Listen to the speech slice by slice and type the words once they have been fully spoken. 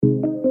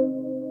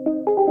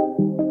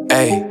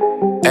Ay,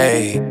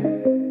 ay,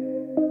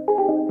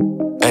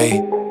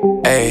 ay,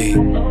 ay.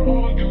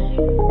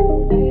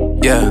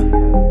 Yeah,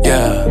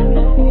 yeah.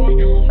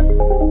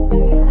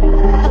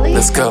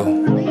 Let's go.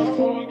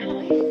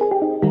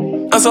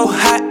 I'm so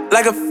hot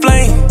like a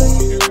flame.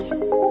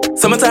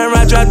 Summertime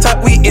ride, drop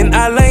top, we in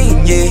our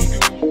lane, yeah.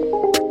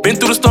 Been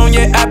through the storm,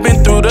 yeah, I've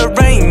been through the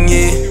rain,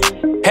 yeah.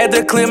 Had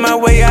to clear my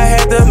way, I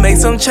had to make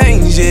some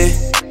change, yeah.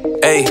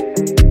 Ayy,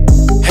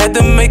 had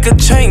to make a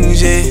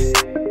change, yeah.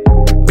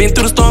 Been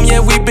through the storm,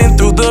 yeah, we been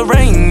through the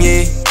rain,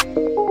 yeah.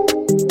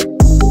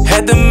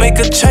 Had to make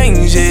a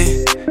change, yeah.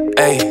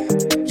 Ayy,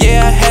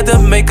 yeah, I had to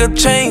make a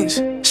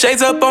change.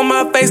 Shades up on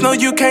my face, no,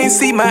 you can't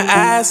see my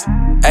eyes.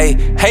 Ayy,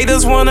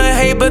 haters wanna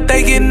hate, but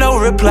they get no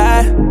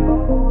reply.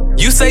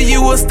 You say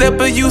you a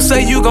stepper, you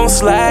say you gon'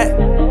 slide.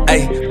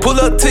 Ayy, pull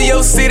up to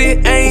your city,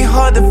 ain't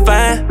hard to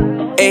find.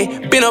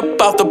 Ayy, been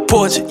up off the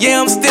porch, yeah,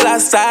 I'm still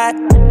outside.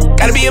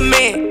 Gotta be a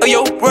man of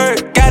your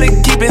word, gotta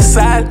keep it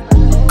solid.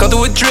 Come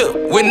through a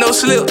drip with no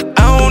slip,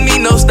 I don't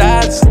need no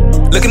styles.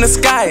 Look in the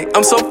sky,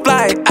 I'm so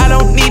fly, I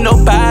don't need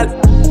no pilot.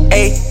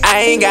 Ayy, I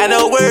ain't got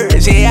no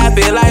words, yeah, I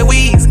feel like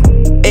Weezy.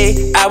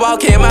 Ayy, I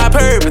walk in my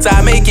purpose,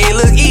 I make it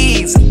look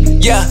easy.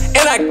 Yeah,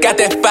 and I got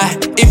that fire,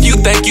 if you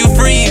think you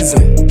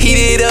freezing.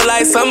 Heat it up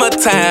like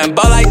summertime,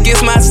 ball like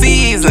it's my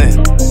season.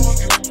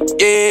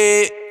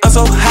 Yeah, I'm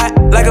so hot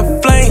like a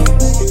flame.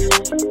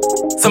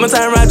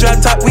 Summertime ride,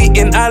 drop top, we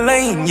in our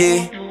lane,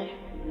 yeah.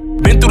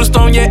 Been through the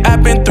storm, yeah,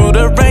 I've been through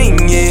the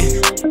rain, yeah.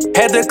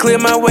 Had to clear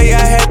my way, I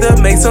had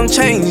to make some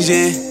change,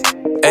 yeah.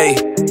 Ayy,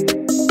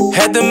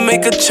 had to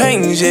make a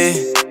change, yeah.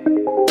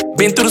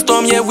 Been through the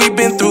storm, yeah, we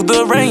been through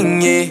the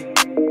rain, yeah.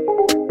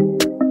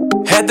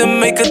 Had to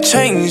make a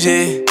change,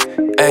 yeah.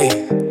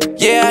 Ayy,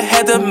 yeah, I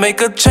had to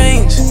make a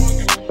change.